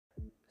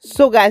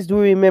So guys, do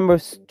you remember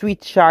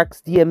Street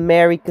Sharks, the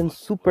American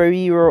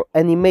superhero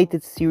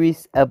animated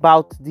series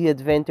about the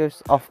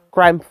adventures of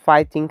crime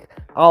fighting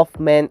half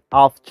men,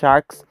 half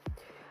sharks?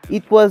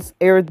 It was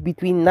aired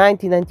between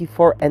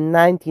 1994 and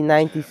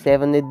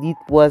 1997 and it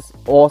was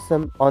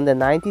awesome on the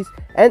 90s,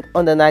 and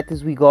on the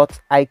 90s we got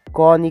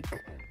iconic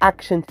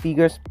action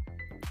figures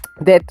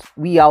that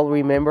we all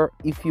remember.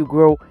 If you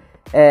grow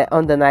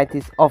on the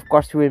 90s, of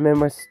course you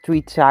remember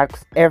Street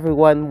Sharks,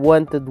 everyone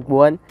wanted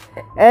one,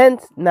 and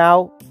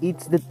now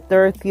it's the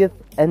 30th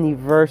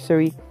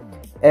anniversary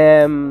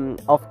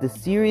of the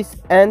series,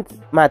 and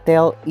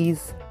Mattel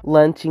is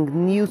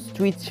launching new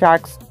Street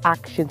Sharks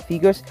action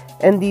figures,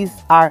 and these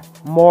are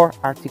more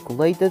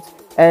articulated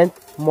and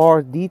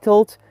more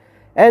detailed.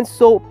 And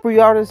so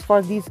pre-orders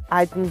for these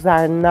items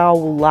are now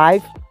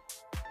live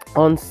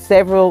on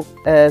several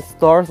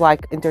stores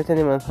like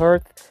Entertainment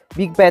Earth,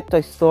 Big Bad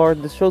Toy Store,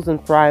 The Chosen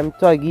Prime,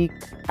 Toy Geek,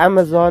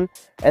 Amazon,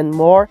 and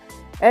more.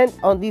 And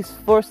on this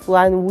first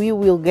line we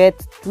will get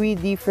 3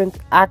 different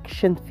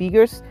action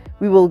figures.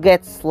 We will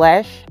get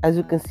Slash. As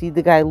you can see,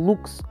 the guy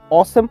looks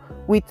awesome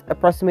with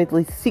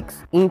approximately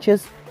 6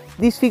 inches.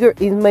 This figure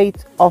is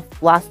made of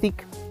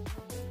plastic.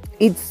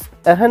 It's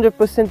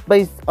 100%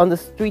 based on the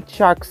Street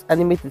Sharks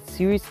animated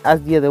series as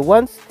the other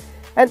ones,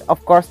 and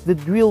of course the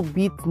drill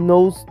bit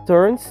nose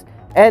turns,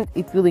 and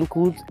it will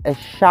include a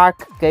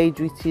shark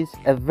cage, which is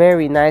a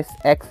very nice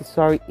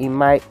accessory in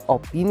my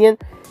opinion.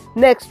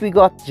 Next we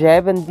got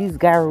Jeb, and this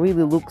guy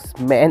really looks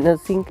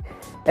menacing.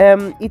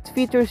 It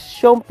features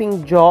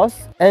chomping jaws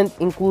and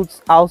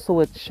includes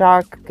also a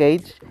shark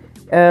cage.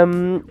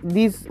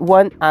 This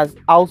one has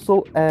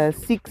also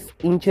 6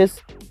 inches,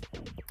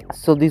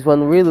 so this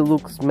one really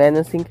looks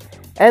menacing.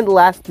 And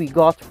last we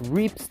got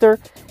Ripster.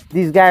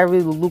 This guy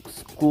really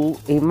looks cool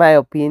in my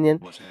opinion,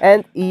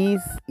 and he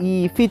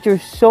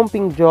features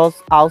chomping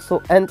jaws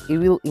also, and he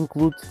will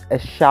include a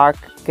shark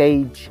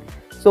cage.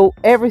 So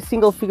every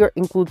single figure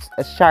includes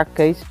a shark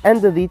cage,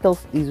 and the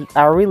details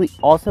are really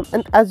awesome.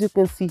 And as you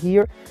can see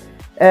here,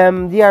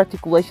 the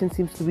articulation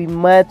seems to be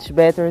much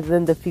better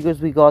than the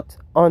figures we got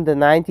on the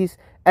 90s,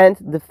 and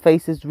the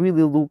faces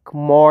really look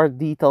more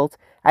detailed.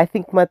 I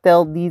think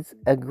Mattel did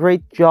a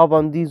great job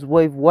on this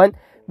wave 1.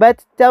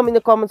 But tell me in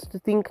the comments what you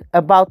think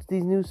about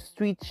these new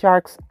Street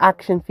Sharks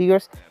action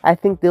figures. I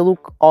think they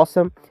look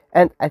awesome,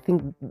 and I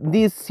think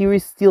this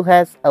series still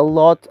has a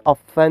lot of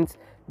fans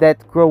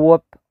that grow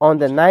up on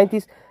the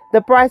 90s.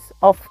 The price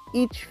of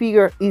each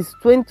figure is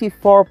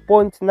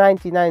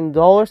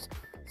 $24.99.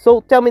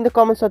 So tell me in the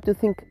comments what you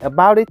think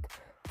about it.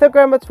 Thank you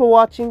very much for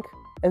watching,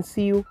 and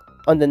see you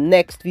on the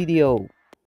next video.